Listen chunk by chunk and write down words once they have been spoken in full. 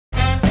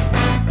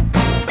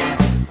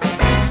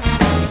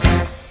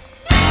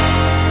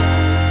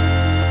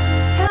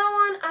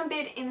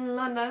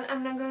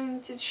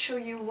going to show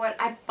you what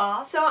I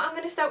bought. So I'm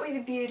going to start with the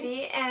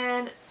beauty,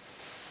 and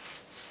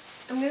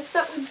I'm going to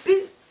start with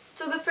boots.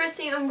 So the first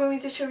thing I'm going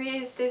to show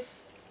you is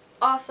this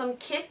awesome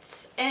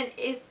kit, and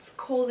it's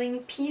called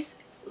Peace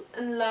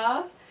and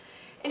Love.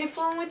 And it's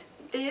along with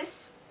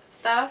this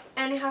stuff,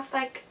 and it has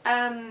like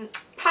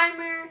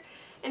primer,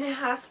 and it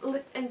has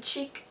lip and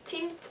cheek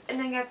tint, and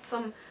I got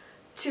some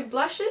 2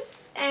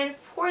 blushes and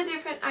 4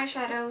 different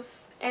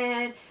eyeshadows,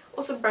 and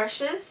also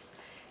brushes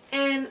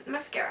and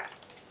mascara.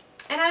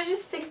 And I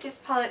just think this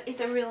palette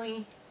is a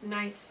really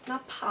nice,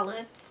 not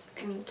palette,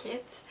 I mean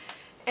kit.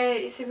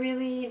 It's a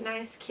really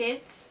nice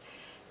kit.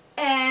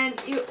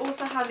 And you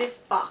also have this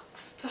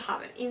box to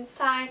have it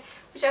inside,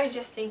 which I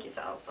just think is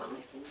awesome.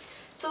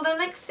 So the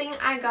next thing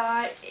I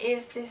got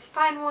is this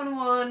Fine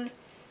 101,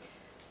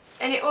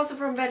 and it also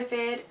from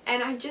Benefit,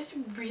 and I just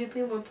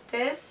really wanted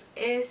this.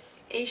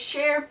 Is a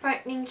Sheer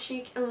Brightening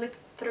Cheek and Lip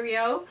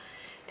Trio,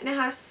 and it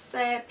has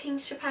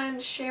Pink Japan,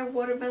 Sheer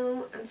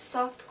Watermelon, and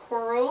Soft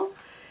Coral.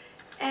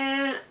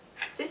 And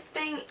this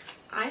thing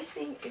I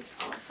think is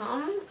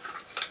awesome.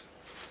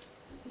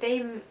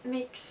 They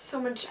make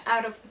so much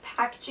out of the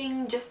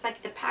packaging, just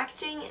like the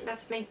packaging, and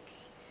that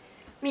makes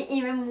me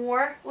even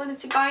more wanted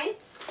to buy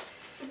it.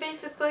 So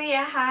basically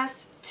it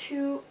has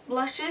 2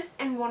 blushes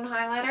and 1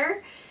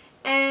 highlighter,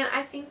 and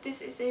I think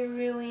this is a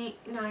really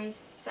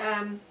nice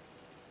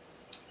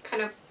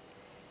kind of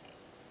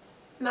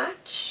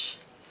match.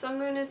 So I'm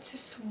going to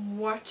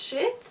swatch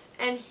it,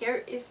 and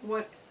here is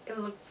what it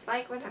looks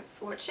like when I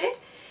swatch it.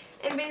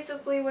 And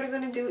basically what I'm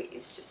going to do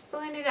is just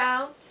blend it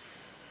out,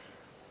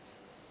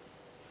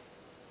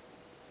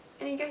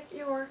 and you get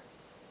your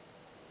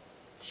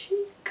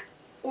cheek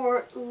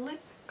or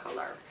lip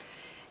color,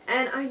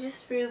 and I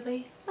just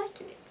really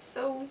liking it.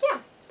 So yeah,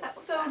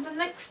 the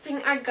next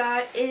thing I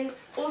got is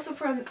also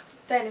from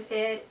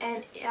Benefit,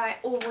 and I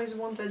always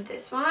wanted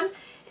this one,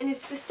 and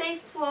it's the Stay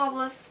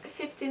Flawless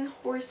 15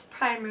 Horse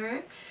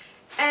Primer.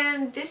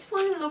 And this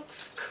one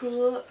looks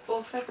cool.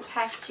 Also the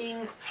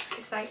packaging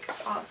is like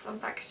awesome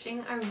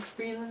packaging. I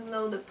really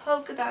love the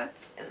polka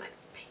dots and like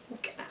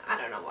pink, I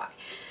don't know why.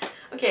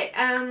 Okay,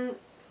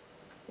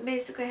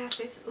 basically has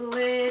this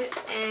lid,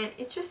 and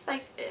it's just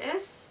like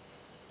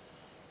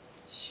this.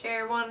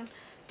 Sheer one,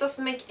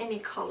 doesn't make any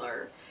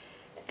color,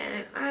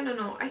 and I don't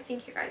know, I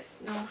think you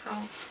guys know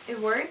how it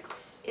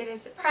works. It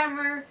is a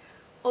primer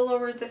all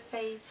over the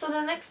face. So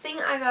the next thing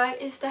I got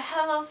is the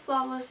Hello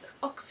Flawless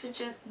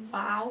Oxygen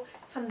Wow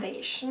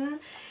foundation,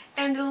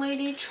 and the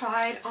lady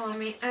tried on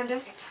me, and I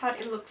just thought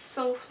it looked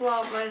so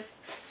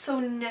flawless, so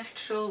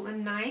natural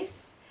and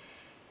nice.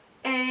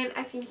 And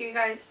I think you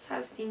guys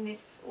have seen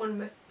this one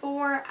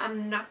before.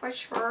 I'm not quite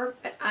sure,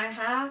 but I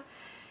have.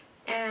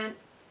 And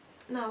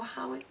now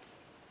how it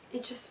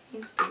just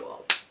means the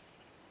wall.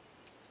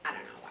 I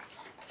don't know why.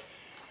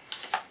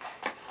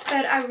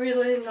 But I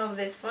really love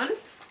this one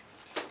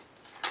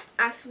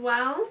as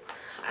well.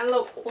 I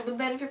love all the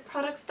Benefit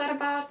products that I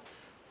bought.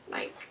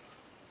 Like,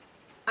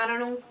 I don't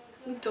know,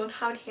 we don't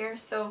have it here,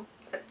 so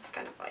that's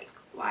kind of like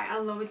why I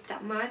love it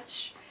that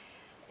much.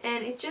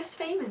 And it's just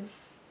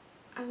famous.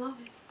 I love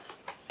it.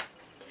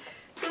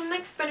 So the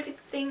next Benefit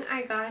thing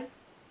I got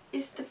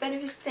is the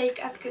Benefit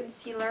Fake Up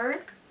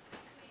Concealer.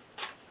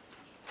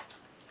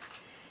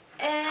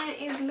 And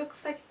it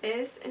looks like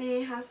this, and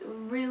it has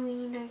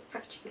really nice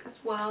packaging as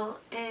well.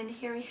 And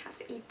here it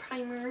has a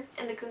primer,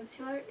 and the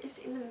concealer is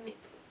in the middle.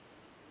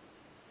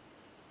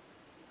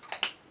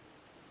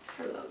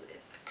 I love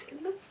this.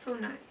 It looks so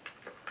nice.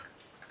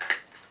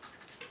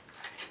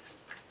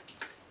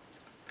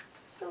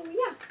 So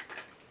yeah.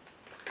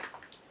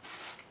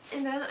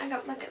 And then I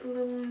got like a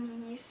little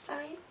mini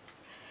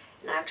size,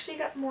 and I actually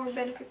got more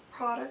Benefit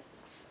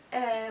products,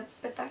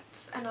 but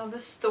that's another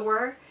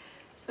store.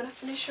 So when I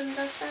finish showing you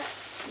guys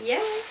that, yeah,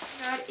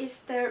 that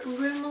is the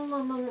Rimmel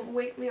London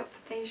Wake Me Up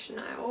foundation.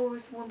 I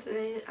always wanted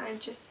it. I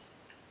just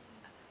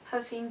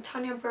have seen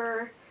Tanya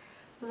Burr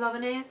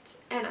loving it,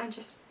 and I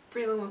just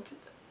really wanted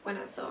it when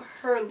I saw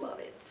her love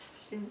it.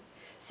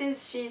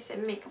 Since she's a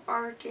makeup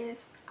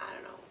artist, I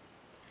don't know,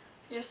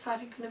 I just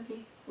thought it gonna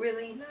be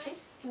really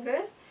nice and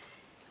good.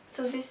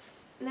 So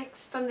this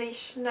next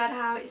foundation that I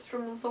have is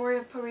from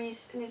L'Oréal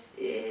Paris, and this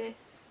is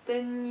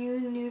the new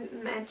Nude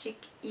Magic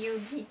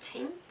EOD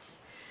tint.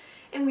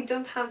 And we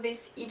don't have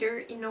this either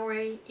in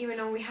Norway, even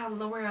though we have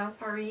L'Oréal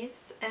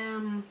Paris.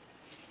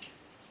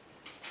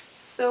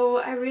 So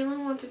I really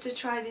wanted to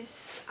try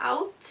this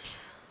out,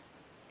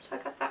 so I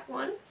got that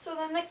one. So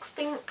the next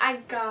thing I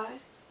got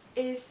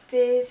is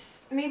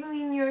this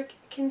Maybelline New York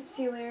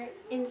Concealer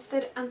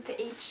Instant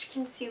Anti-Age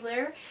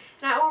Concealer,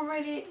 and I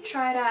already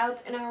tried it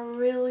out, and I'm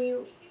really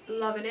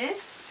loving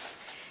it.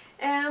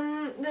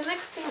 The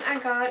next thing I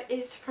got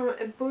is from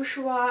a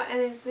Bourjois,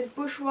 and it's the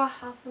Bourjois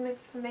Half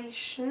Mix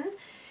Foundation,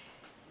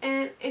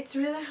 and it's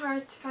really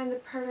hard to find the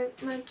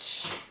perfect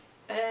match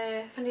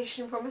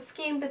foundation for my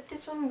skin, but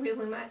this one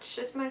really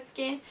matches my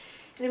skin,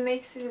 and it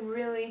makes it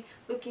really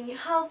looking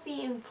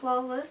healthy and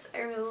flawless. I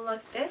really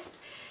like this.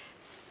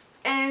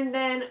 And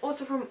then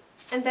also from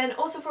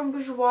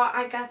Bourjois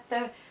I got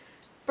the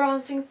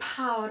bronzing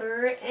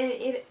powder, and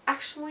it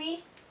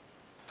actually,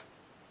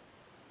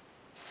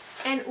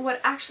 and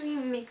what actually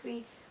made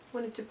me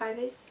wanted to buy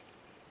this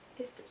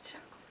is the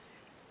chocolate.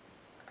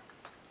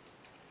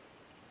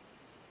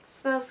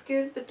 Smells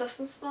good, but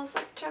doesn't smell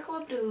like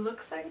chocolate, but it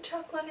looks like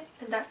chocolate,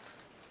 and that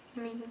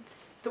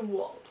means the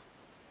world.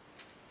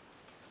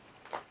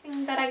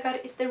 Thing that I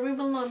got is the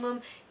Rimmel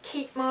London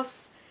Kate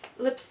Moss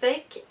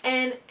lipstick,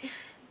 and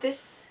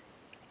this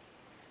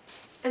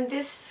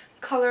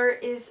color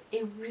is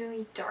a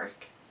really dark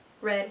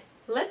red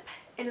lip,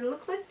 and it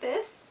looks like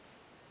this.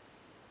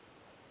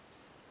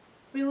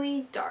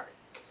 Really dark.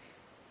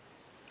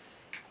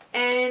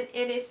 And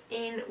it is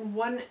in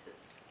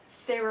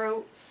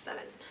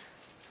 107.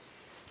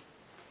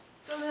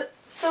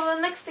 So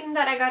the next thing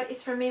that I got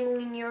is from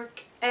Maybelline New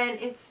York, and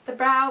it's the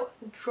Brow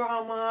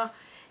Drama,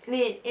 and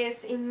it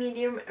is in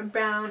medium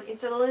brown.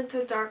 It's a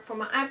little dark for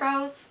my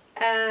eyebrows,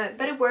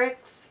 but it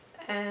works,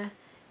 and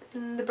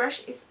the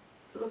brush is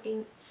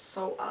looking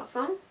so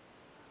awesome.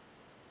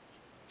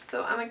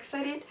 So I'm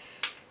excited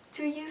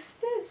to use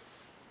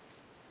this.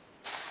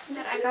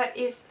 That I got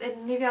is the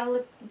Nivea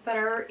Lip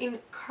Butter in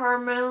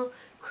Caramel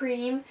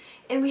Cream,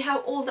 and we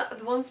have all the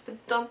other ones but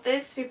not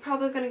this. We're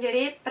probably gonna get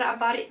it, but I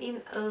bought it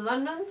in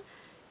London,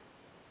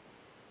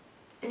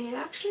 and it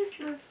actually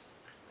smells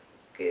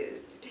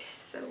good.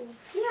 So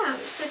yeah,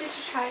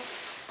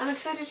 I'm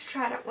excited to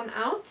try that one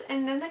out.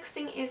 And the next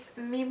thing is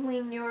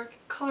Maybelline New York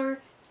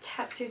Color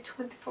Tattoo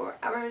 24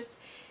 Hours.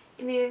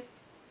 It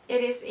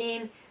is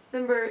in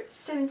number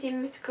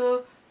 17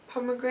 Mythical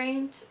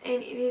Pomegranate,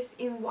 and it is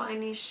in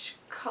wineish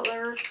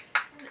color.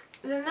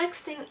 The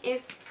next thing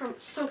is from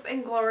Soap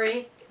and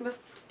Glory. It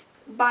was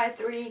buy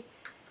 3,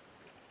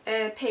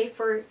 pay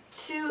for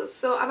 2.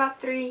 So I bought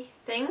 3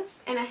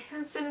 things, and a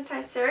hand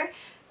sanitizer,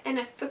 and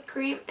a foot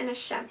cream, and a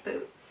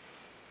shampoo.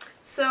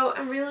 So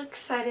I'm really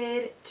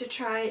excited to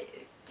try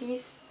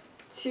these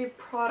 2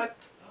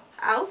 products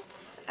out.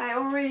 I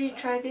already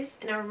tried this,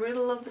 and I really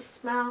love the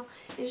smell.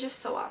 It's just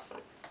so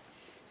awesome.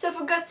 So I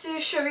forgot to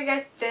show you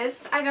guys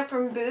this I got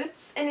from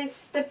Boots, and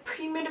it's the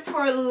Pre-Made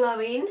for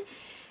Loving,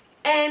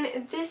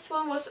 and this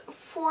one was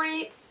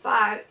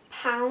 45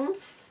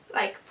 pounds,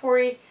 like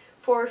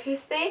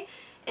 44.50,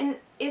 and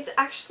it's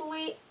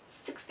actually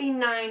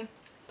 69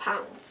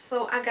 pounds.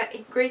 So I got a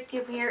great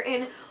deal here,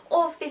 and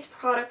all of these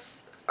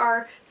products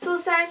are full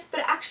size,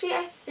 but actually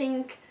I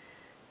think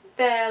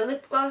the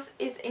lip gloss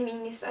is a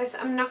mini size.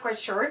 I'm not quite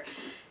sure,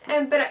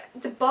 but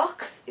the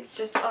box is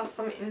just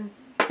awesome in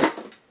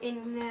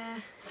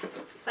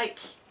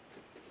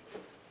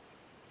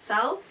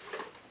itself.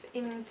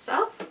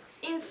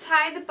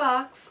 Inside the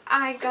box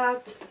I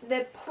got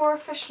the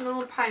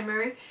Professional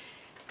primer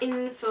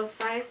in full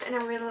size, and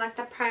I really like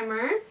that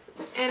primer.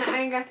 And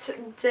I got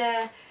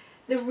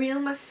the Real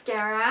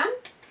mascara,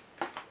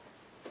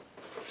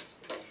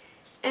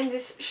 and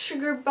this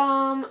Sugar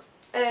Bomb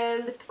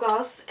lip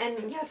gloss,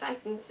 and yes, I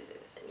think this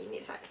is a mini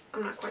size,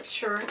 I'm not quite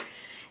sure,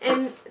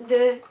 and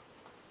the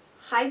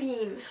High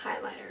Beam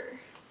highlighter.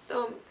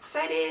 So I'm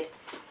excited.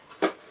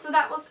 So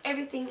that was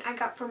everything I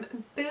got from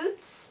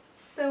Boots.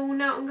 So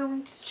now I'm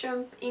going to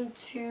jump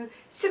into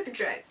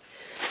Superdrug.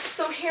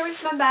 So here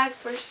is my bag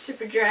for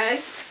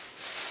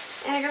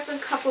Superdrug, and I got some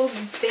couple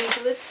big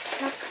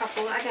lips. Not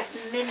couple, I got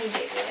many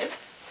big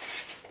lips.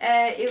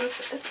 It was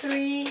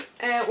 3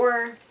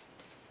 or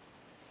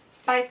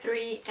buy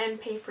 3 and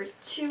pay for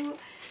 2.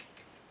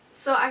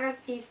 So I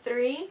got these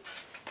 3.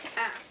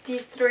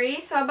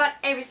 So I bought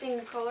every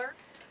single color.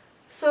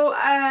 So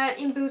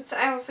in Boots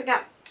I also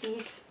got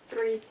these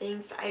 3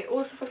 things. I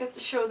also forgot to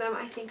show them.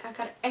 I think I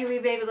got every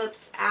baby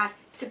lips at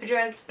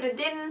Superdrug, but I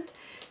didn't.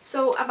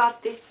 So I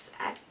bought this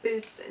at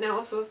Boots, and I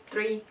also was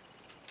 3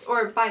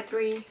 or buy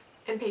 3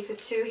 and pay for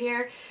 2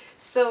 here.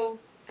 So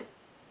I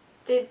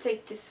did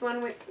take this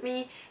one with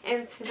me,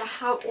 and since I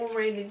have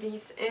already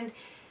these, and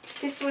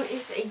this one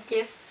is a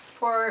gift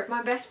for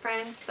my best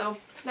friend, so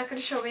I'm not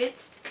gonna show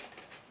it.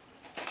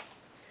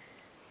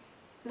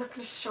 I'm not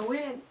gonna show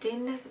it. I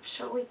didn't have to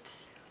show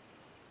it.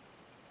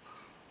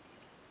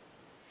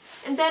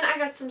 And then I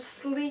got some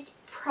sleek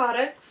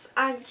products.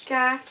 I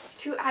got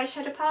 2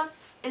 eyeshadow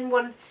palettes and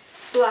 1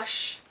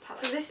 blush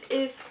palette. So this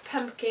is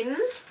Pumpkin.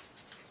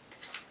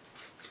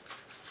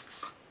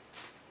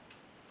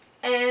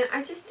 And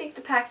I just think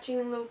the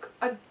packaging look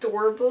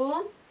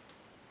adorable,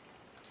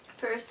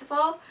 first of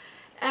all.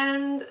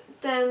 And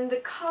then the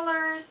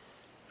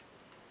colors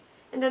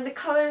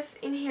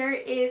in here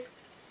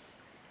is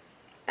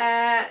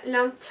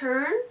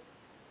Lantern,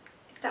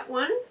 is that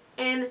one,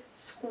 and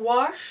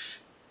Squash,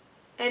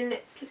 and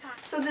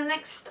so the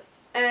next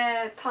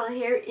palette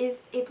here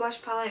is a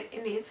blush palette,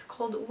 and it's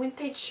called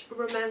Vintage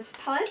Romance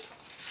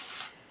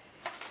Palettes,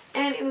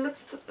 and it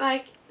looks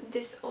like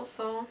this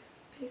also,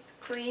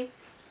 basically.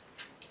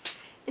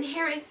 And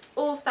here is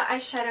all of the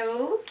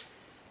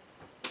eyeshadows.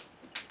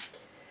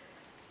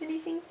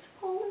 Anything's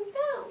falling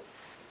down.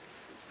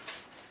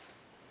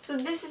 So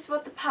this is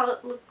what the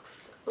palette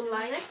looks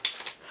like.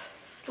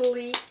 Next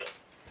sleek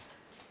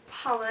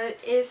palette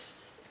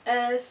is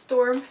a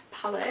Storm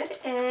palette,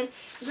 and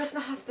it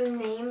doesn't have the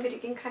name, but you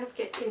can kind of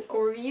get an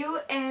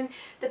overview. And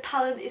the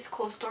palette is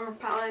called Storm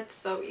Palette,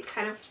 so you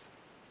kind of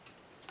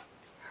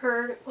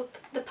heard what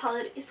the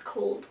palette is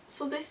called.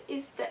 So this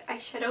is the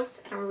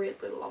eyeshadows, and I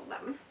really love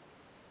them.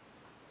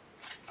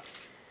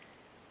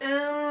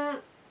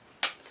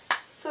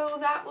 So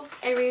that was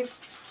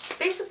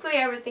basically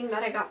everything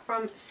that I got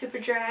from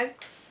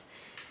Superdrags.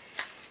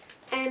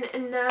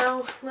 And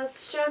now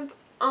let's jump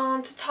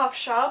on to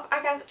Topshop.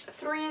 I got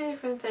 3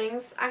 different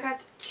things. I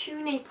got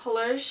 2 nail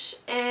polish,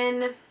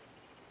 and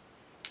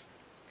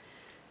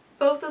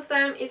both of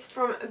them is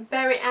from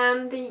Barry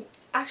M. They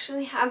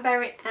actually have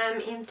Barry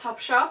M in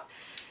Topshop.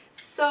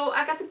 So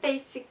I got the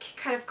basic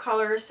kind of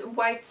colors,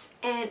 white,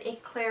 and a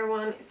clear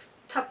one is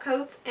top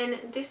coat, and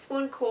this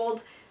one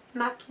called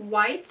Matte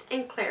White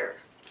and Clear.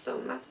 So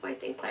Matte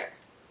White and Clear.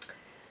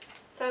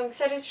 So I'm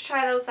excited to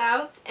try those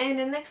out. And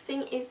the next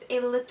thing is a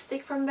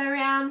lipstick from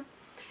Barry M,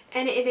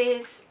 and it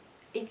is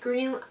a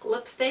green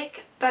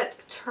lipstick but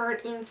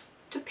turned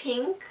into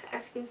pink,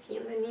 as you can see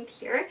underneath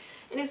here,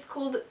 and it's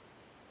called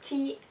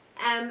TMLP.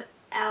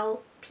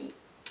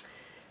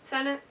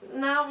 So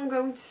now I'm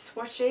going to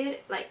swatch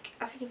it. Like,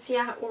 as you can see,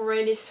 I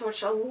already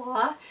swatched a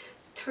lot,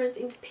 so it turns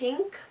into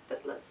pink,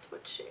 but let's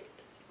swatch it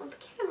on the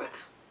camera.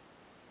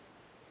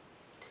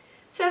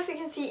 So as you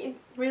can see, it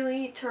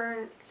really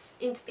turns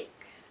into pink.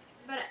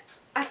 But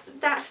at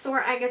that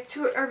store, I got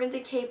 2 Urban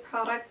Decay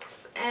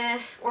products,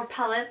 or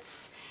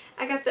palettes.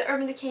 I got the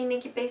Urban Decay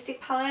Naked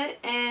Basic palette,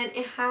 and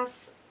it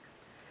has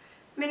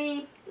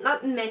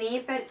not many,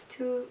 but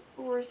 2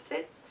 or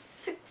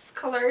 6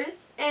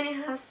 colors, and it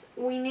has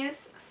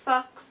Venus,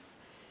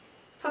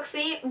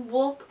 Foxy,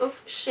 Walk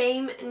of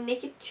Shame,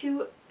 Naked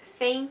 2,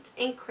 Faint,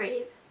 and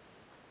Crave.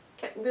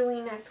 Got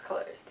really nice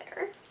colors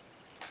there.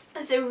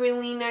 It's a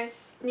really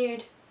nice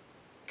nude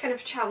kind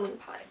of traveling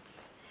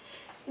palette.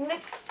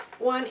 Next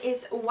one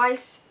is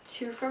Wise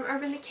 2 from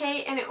Urban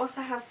Decay, and it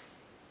also has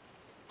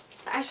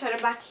the eyeshadow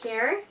back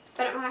here,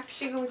 but I'm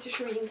actually going to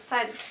show you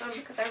inside this one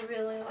because I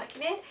really like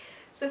it.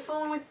 So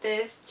following with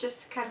this,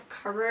 just kind of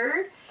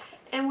cover,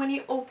 and when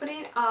you open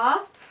it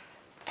up,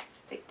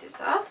 let's take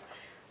this off.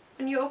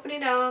 When you open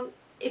it up,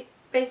 it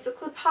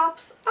basically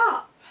pops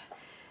up.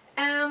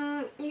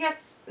 You got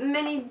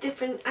many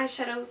different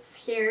eyeshadows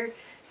here.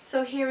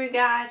 So here we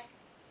got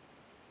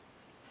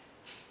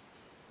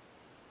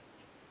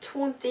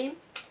 20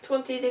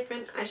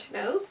 different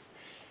eyeshadows,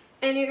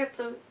 and you got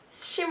some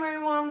shimmery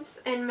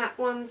ones and matte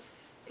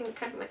ones and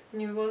kind of like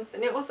new ones,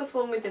 and it also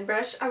followed with the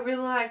brush. I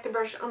really like the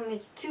brush on the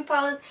 2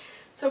 palette,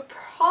 so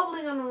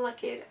probably gonna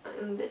like it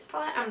on this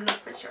palette. I'm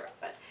not quite sure,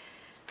 but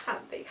I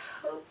have big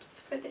hopes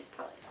for this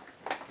palette.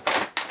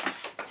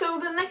 So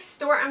the next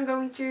store I'm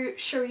going to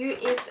show you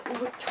is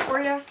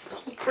Victoria's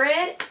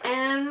Secret,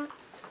 and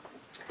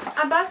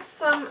I bought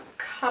some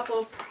couple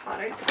of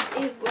products.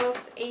 It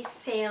was a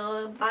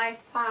sale, buy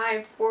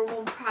 5 for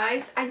 1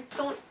 price. I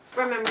don't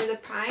remember the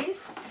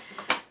price,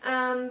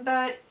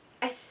 but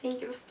I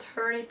think it was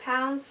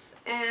 £30,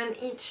 and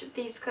each of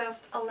these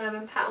cost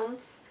 £11.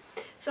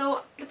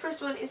 So the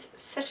first one is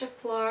Such a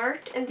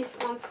Flirt, and these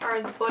ones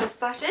are the body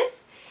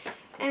splashes,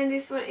 and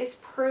this one is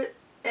Per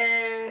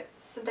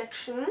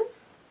Seduction,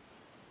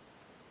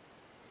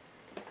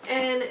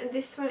 and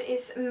this one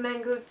is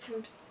Mango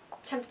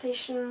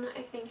Temptation,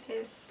 I think it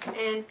is,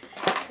 and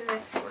the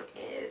next one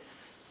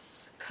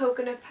is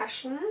Coconut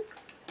Passion.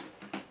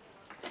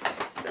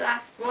 The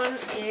last one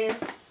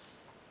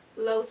is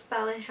Low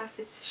Spell, and has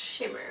this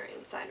shimmer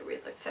inside. I'm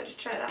really excited to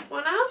try that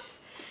one out.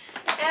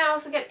 And I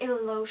also get a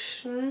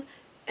lotion,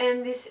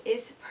 and this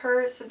is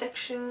Per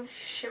Seduction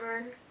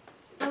Shimmer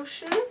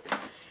Lotion.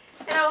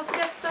 And I also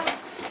get some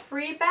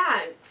free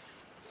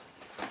bags.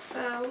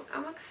 So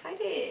I'm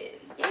excited.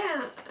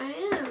 Yeah, I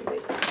am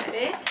really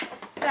excited.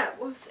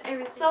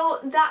 So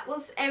that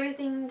was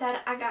everything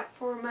that I got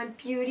for my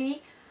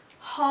beauty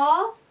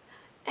haul,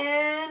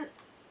 and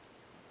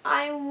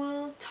I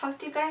will talk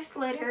to you guys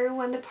later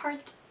when the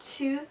part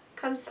 2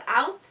 comes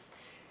out,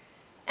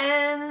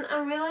 and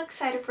I'm really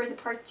excited for the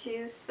part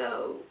 2,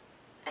 so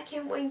I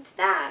can't wait to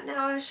that.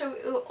 Now I'll show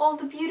you all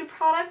the beauty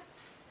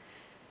products,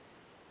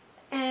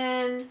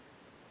 and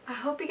I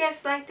hope you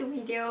guys liked the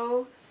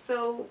video,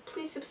 so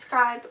please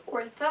subscribe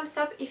or thumbs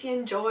up if you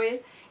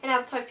enjoyed, and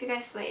I'll talk to you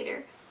guys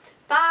later.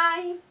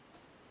 Bye!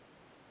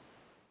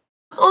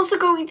 I'm also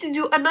going to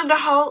do another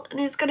haul, and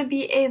it's gonna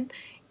be an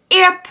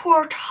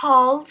airport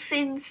haul.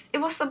 Since it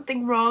was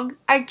something wrong,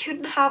 I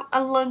couldn't have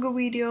a longer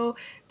video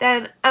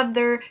than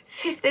under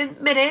 15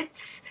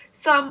 minutes,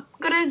 so I'm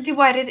gonna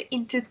divide it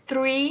into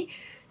 3.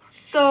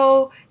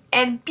 So,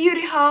 and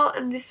beauty haul,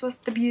 and this was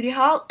the beauty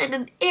haul, and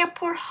an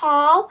airport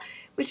haul,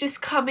 which is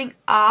coming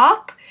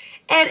up,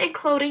 and a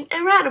clothing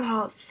and random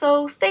haul.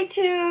 So stay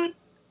tuned.